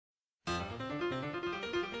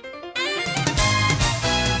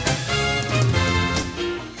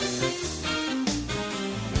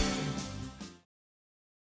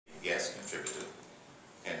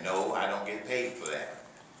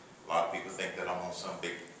on some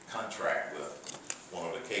big contract with one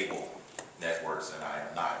of the cable networks, and I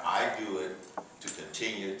am not. I do it to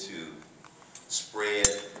continue to spread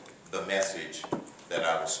the message that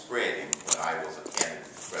I was spreading when I was a candidate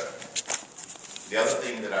for president. The other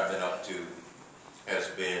thing that I've been up to has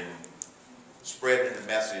been spreading the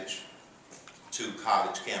message to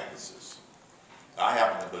college campuses. I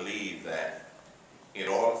happen to believe that in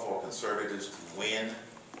order for conservatives to win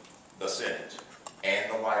the Senate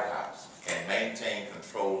and the White House and maintain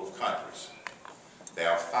control of Congress,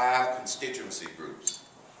 there are 5 constituency groups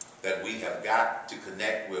that we have got to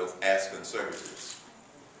connect with as conservatives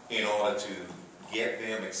in order to get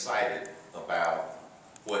them excited about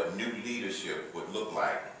what new leadership would look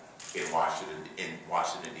like in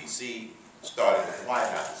Washington, D.C., starting at the White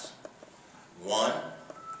House. 1,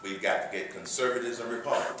 we've got to get conservatives and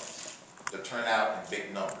Republicans to turn out in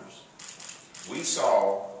big numbers. We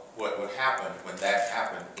saw what would happen when that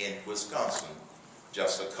happened in Wisconsin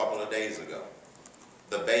just a couple of days ago.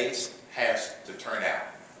 The base has to turn out.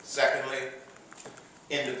 Secondly,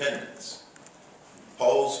 independents.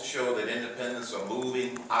 Polls show that independents are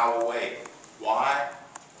moving our way. Why?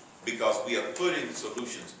 Because we are putting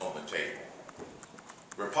solutions on the table.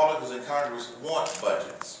 Republicans in Congress want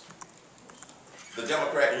budgets. The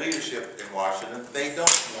Democrat leadership in Washington, they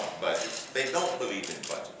don't want budgets. They don't believe in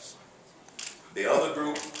budgets. The other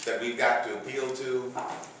group that we've got to appeal to,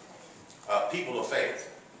 people of faith.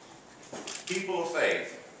 People of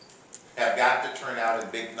faith have got to turn out in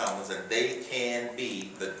big numbers, and they can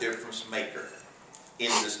be the difference maker in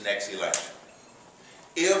this next election.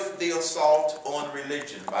 If the assault on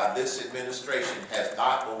religion by this administration has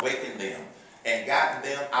not awakened them and gotten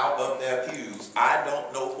them out of their pews, I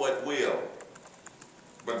don't know what will.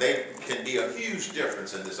 But they can be a huge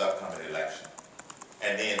difference in this upcoming election.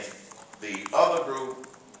 And then the other group,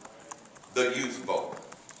 the youth vote.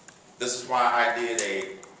 This is why I did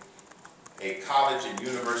a college and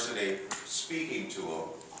university speaking tour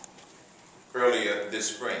earlier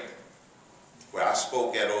this spring, where I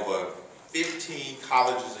spoke at over 15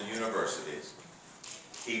 colleges and universities,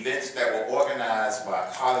 events that were organized by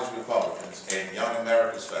College Republicans and Young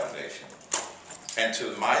America's Foundation. And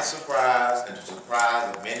to my surprise, and to the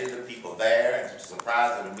surprise of many of the people there, and to the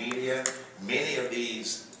surprise of the media, many of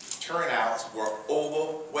these turnouts were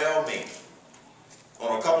overwhelming.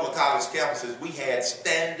 On a couple of college campuses, we had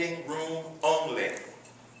standing room only.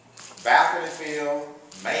 Balcony field,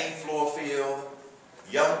 main floor field.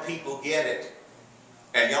 Young people get it.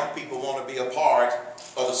 And young people want to be a part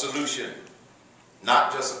of the solution,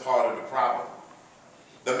 not just a part of the problem.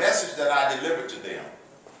 The message that I delivered to them,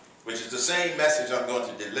 which is the same message I'm going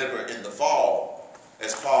to deliver in the fall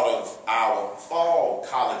as part of our fall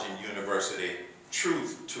college and university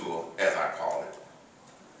truth tour, as I call it,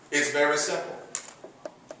 is very simple.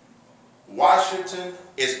 Washington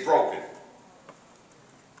is broken,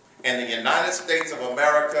 and the United States of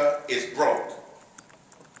America is broke.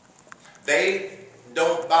 They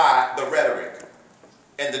don't buy the rhetoric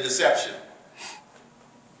and the deception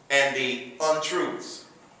and the untruths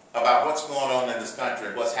about what's going on in this country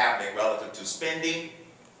and what's happening relative to spending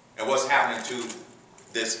and what's happening to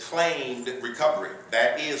this claimed recovery.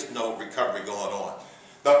 There is no recovery going on.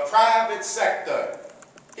 The private sector,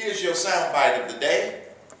 here's your soundbite of the day.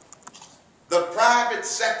 The private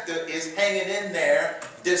sector is hanging in there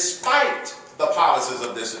despite the policies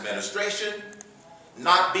of this administration,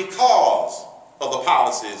 not because of the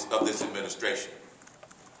policies of this administration.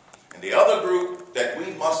 And the other group that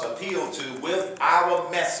we must appeal to with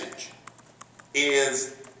our message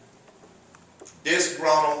is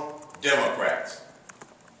disgruntled Democrats.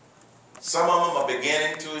 Some of them are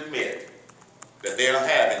beginning to admit that they're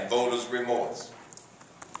having voters' remorse.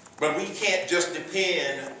 But we can't just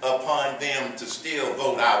depend upon them to still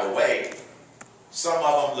vote our way. Some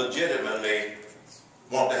of them legitimately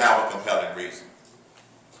want to have a compelling reason.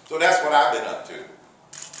 So that's what I've been up to,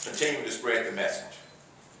 continue to spread the message.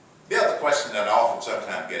 The other question that I often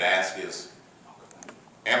sometimes get asked is,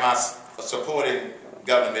 am I supporting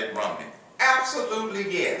Governor Mitt Romney?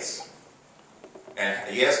 Absolutely yes. And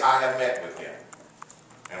yes, I have met with him.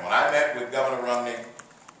 And when I met with Governor Romney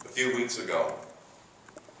a few weeks ago,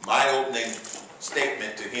 my opening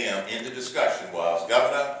statement to him in the discussion was,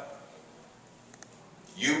 Governor,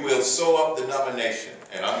 you will sew up the nomination,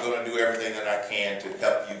 and I'm going to do everything that I can to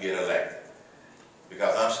help you get elected,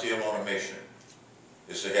 because I'm still on a mission.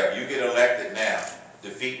 It's to help you get elected now,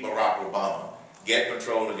 defeat Barack Obama, get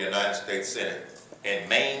control of the United States Senate, and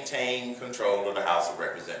maintain control of the House of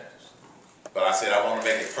Representatives. But I said I want to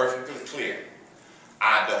make it perfectly clear.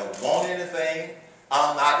 I don't want anything.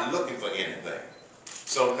 I'm not looking for anything.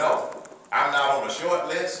 So no, I'm not on a short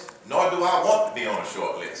list. nor do I want to be on a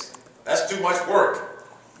short list. That's too much work.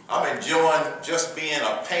 I'm enjoying just being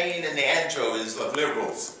a pain in the anchovies of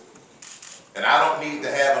liberals. And I don't need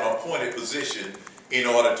to have an appointed position in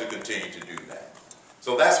order to continue to do that.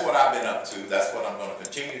 So that's what I've been up to. That's what I'm going to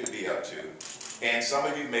continue to be up to. And some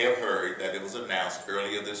of you may have heard that it was announced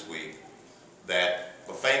earlier this week that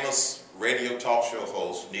the famous radio talk show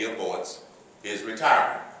host, Neil Boitz, is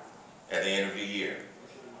retiring at the end of the year.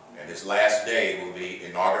 And his last day will be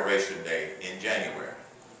Inauguration Day in January.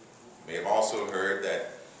 You may have also heard that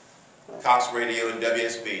Cox Radio and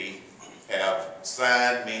WSB have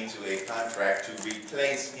signed me to a contract to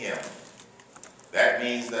replace him. That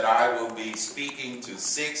means that I will be speaking to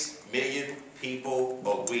 6 million people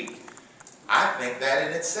a week. I think that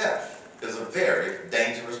in itself is a very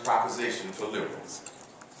dangerous proposition for liberals.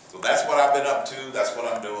 So that's what I've been up to. That's what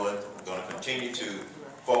I'm doing. I'm going to continue to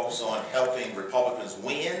focus on helping Republicans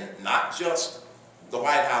win, not just the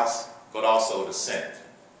White House, but also the Senate.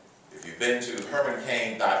 If you've been to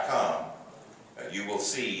hermancain.com, you will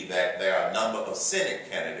see that there are a number of Senate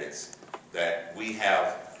candidates that we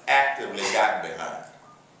have actively gotten behind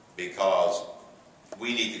because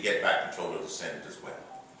we need to get back control of the Senate as well.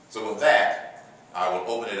 So with that, I will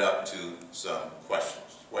open it up to some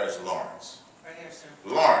questions. Where's Lawrence? Right here, sir.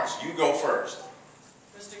 Lawrence, you go first.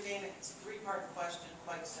 Mr. Cain, it's a three-part question,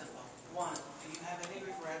 quite simple. One, do you have any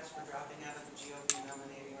regrets for dropping out of the GOP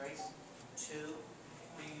nominating race? Two,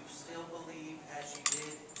 do you still believe, as you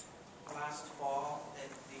did last fall, that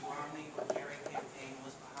the Romney-Kerry campaign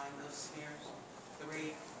was behind those smears?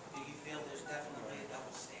 Three, do you feel there's definitely a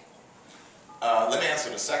double standard? Let me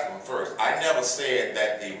answer the second one first. I never said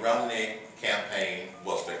that the Romney campaign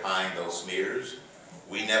was behind those smears.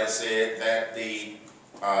 We never said that the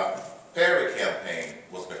Perry campaign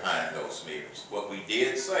was behind those smears. What we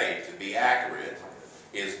did say, to be accurate,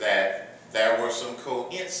 is that there were some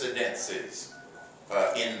coincidences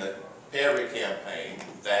in the Perry campaign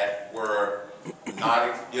that were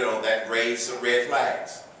not, that raised some red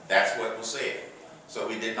flags. That's what was said. So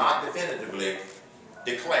we did not definitively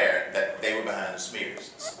declare that they were behind the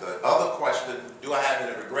smears. The other question, do I have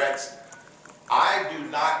any regrets? I do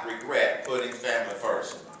not regret putting family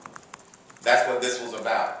first. That's what this was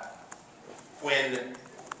about. When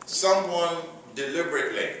someone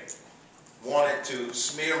deliberately wanted to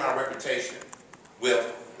smear my reputation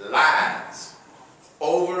with lies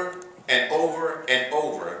over and over and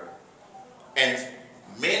over, and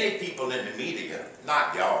many people in the media,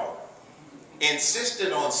 not y'all,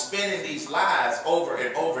 insisted on spinning these lies over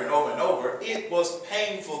and over and over and over, it was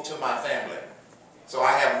painful to my family. So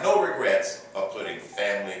I have no regrets of putting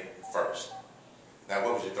family first. Now,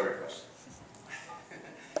 what was your third question?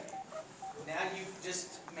 Now you've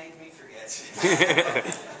just made me forget.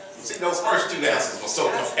 See, those first two answers were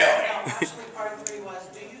so compelling. Actually, part three was,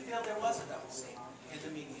 do you feel there was a double standard in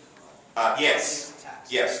the media? Yes.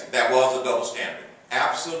 Yes, that was a double standard.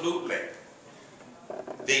 Absolutely.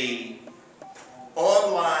 The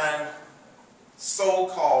online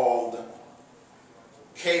so-called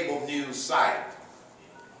cable news site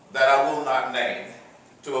that I will not name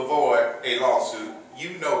to avoid a lawsuit,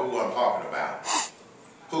 you know who I'm talking about,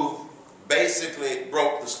 who basically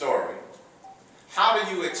broke the story. How do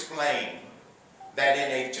you explain that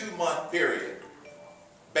in a 2-month period,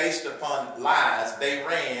 based upon lies, they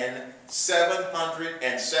ran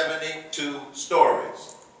 772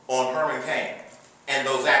 stories on Herman Cain and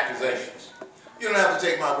those accusations? You don't have to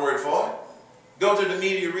take my word for it. Go to the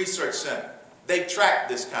Media Research Center. They track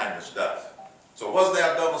this kind of stuff. So was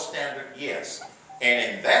there a double standard? Yes.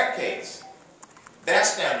 And in their case, their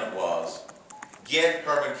standard was get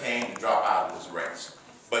Herman Cain to drop out of this race.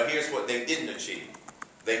 But here's what they didn't achieve.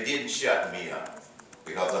 They didn't shut me up,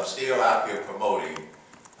 because I'm still out here promoting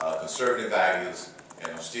conservative values,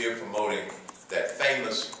 and I'm still promoting that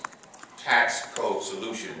famous tax code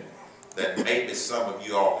solution that maybe some of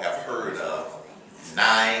you all have heard of,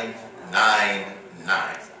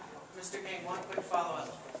 999. Mr. Cain, one quick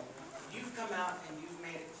follow-up. You've come out and you've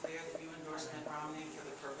made it clear that you endorse Mitt Romney for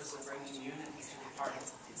the purpose of bringing unity to the party.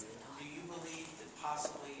 Do you believe that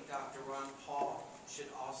possibly Dr. Ron Paul should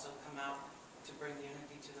also come out to bring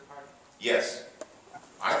unity to the party? Yes.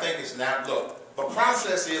 I think it's not, look, the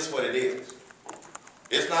process is what it is.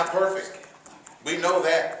 It's not perfect. We know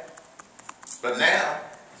that. But now,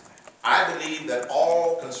 I believe that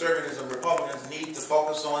all conservatives and Republicans need to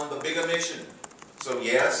focus on the bigger mission. So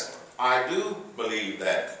yes, I do believe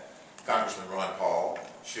that Congressman Ron Paul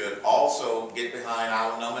should also get behind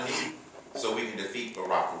our nominee so we can defeat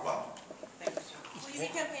Barack Obama. Thank you, sir. Will you be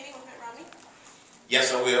campaigning with Mitt Romney?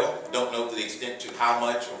 Yes, I will. Don't know to the extent to how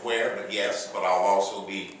much or where, but yes. But I'll also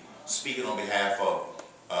be speaking on behalf of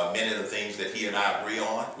many of the things that he and I agree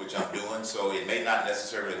on, which I'm doing, so it may not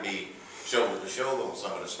necessarily be shoulder to shoulder on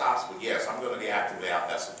some of the stops, but yes, I'm going to be actively out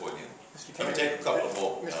there supporting you. Let me take a couple of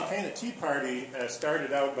more. Mr. Cain, the Tea Party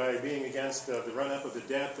started out by being against the run-up of the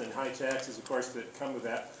debt and high taxes, of course, that come with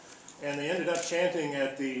that. And they ended up chanting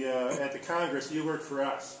at the Congress, "You work for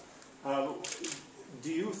us."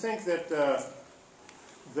 Do you think that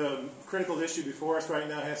the critical issue before us right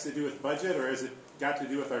now has to do with budget, or has it got to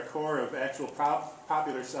do with our core of actual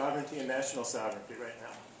popular sovereignty and national sovereignty right now?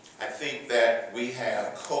 I think that we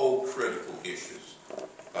have co-critical issues.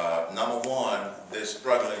 Number one, this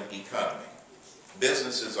struggling economy.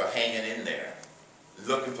 Businesses are hanging in there,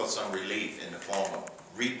 looking for some relief in the form of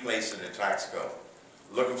replacing the tax code,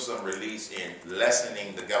 looking for some relief in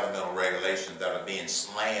lessening the governmental regulations that are being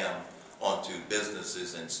slammed onto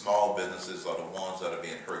businesses, and small businesses are the ones that are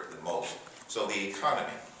being hurt the most. So the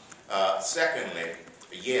economy. Secondly,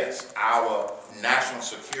 yes, our national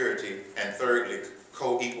security, and thirdly,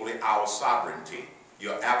 co-equally, our sovereignty.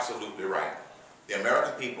 You're absolutely right. The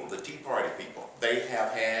American people, the Tea Party people, they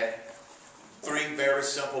have had three very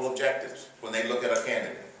simple objectives when they look at a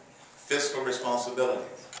candidate. Fiscal responsibility.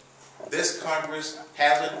 This Congress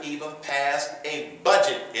hasn't even passed a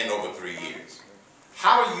budget in over 3 years.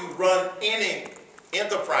 How do you run any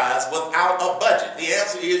enterprise without a budget? The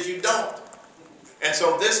answer is you don't. And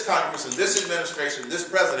so this Congress and this administration, this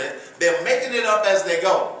president, they're making it up as they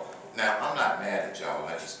go. Now, I'm not mad at y'all.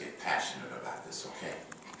 I just get passionate about this, okay?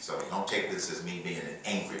 So don't take this as me being an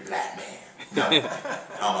angry black man. No,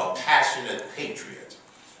 I'm a passionate patriot.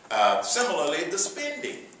 Similarly, the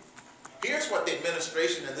spending. Here's what the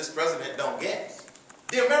administration and this president don't get.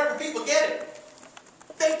 The American people get it.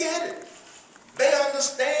 They get it. They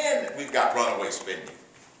understand that we've got runaway spending.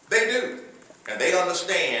 They do. And they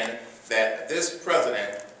understand that this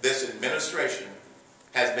president, this administration,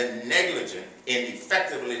 has been negligent in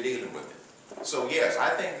effectively dealing with it. So yes, I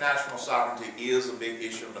think national sovereignty is a big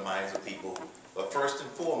issue in the minds of people, but first and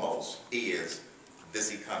foremost is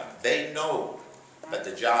this economy. They know that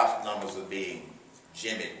the jobs numbers are being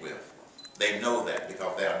jimmied with. They know that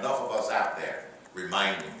because there are enough of us out there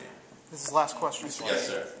reminding them. This is the last question. Yes,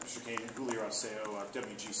 sir. Mr. Cain, Julio Arceo,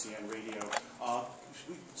 WGCN Radio.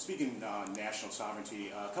 Speaking national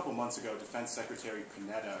sovereignty, a couple months ago, Defense Secretary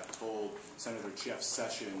Panetta told Senator Jeff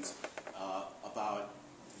Sessions about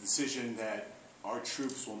the decision that our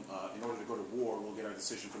troops will, in order to go to war, will get our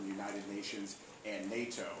decision from the United Nations and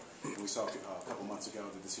NATO. And we saw a couple months ago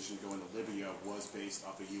the decision to go into Libya was based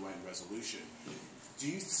off a UN resolution. Do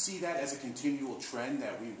you see that as a continual trend,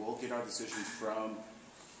 that we will get our decisions from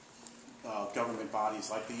government bodies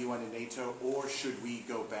like the UN and NATO, or should we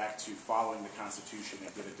go back to following the Constitution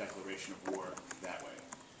and get a declaration of war that way?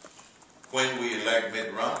 When we elect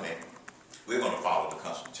Mitt Romney, we're going to follow the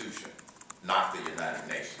Constitution, not the United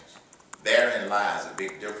Nations. Therein lies a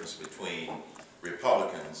big difference between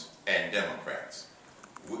Republicans and Democrats.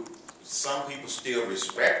 Some people still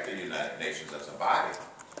respect the United Nations as a body.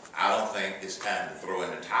 I don't think it's time to throw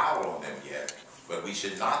in the towel on them yet, but we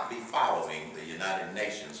should not be following the United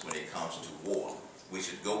Nations when it comes to war. We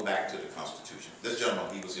should go back to the Constitution. This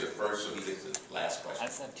gentleman, he was here first, so he gets the last question. I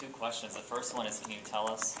just have two questions. The first one is, can you tell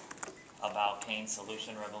us about Cain's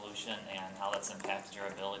solution revolution and how that's impacted your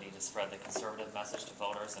ability to spread the conservative message to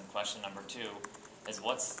voters? And question number two is,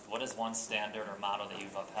 what is one standard or motto that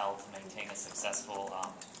you've upheld to maintain a successful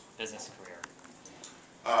business career?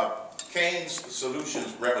 Cain's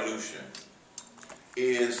Solutions Revolution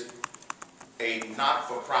is a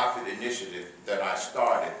not-for-profit initiative that I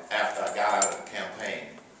started after I got out of the campaign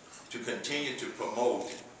to continue to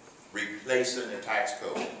promote replacing the tax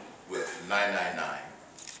code with 999.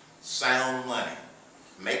 Sound money,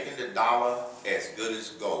 making the dollar as good as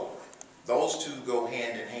gold. Those two go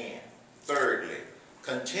hand in hand. Thirdly,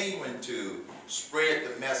 continuing to spread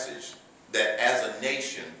the message that as a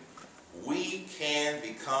nation, we can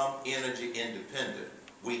become energy independent.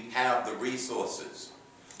 We have the resources,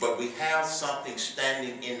 but we have something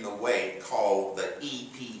standing in the way called the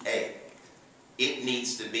EPA. It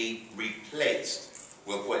needs to be replaced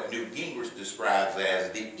with what Newt Gingrich describes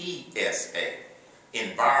as the ESA,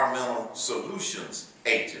 Environmental Solutions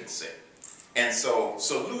Agency. And so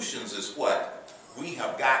solutions is what we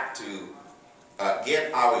have got to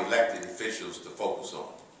get our elected officials to focus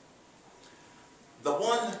on.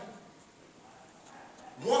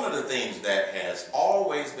 One of the things that has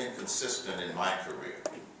always been consistent in my career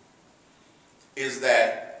is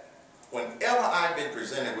that whenever I've been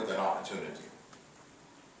presented with an opportunity,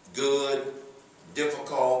 good,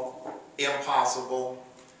 difficult, impossible,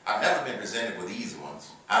 I've never been presented with easy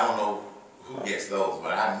ones. I don't know who gets those,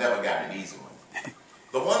 but I've never gotten an easy one.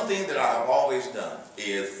 The one thing that I have always done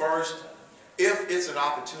is, first, if it's an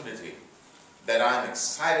opportunity that I'm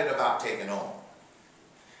excited about taking on,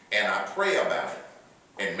 and I pray about it,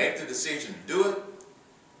 and make the decision to do it,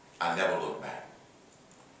 I never look back.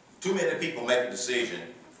 Too many people make a decision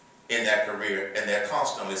in their career, and they're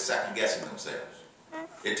constantly second-guessing themselves.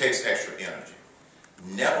 It takes extra energy.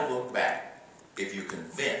 Never look back if you're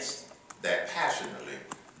convinced that passionately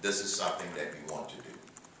this is something that you want to do.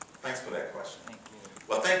 Thanks for that question. Thank you.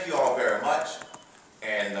 Well, thank you all very much.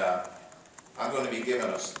 And I'm going to be giving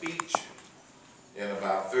a speech in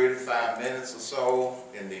about 35 minutes or so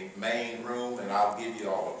in the main room, and I'll give you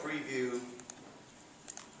all a preview.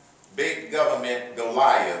 Big government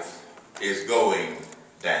Goliath is going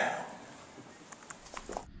down.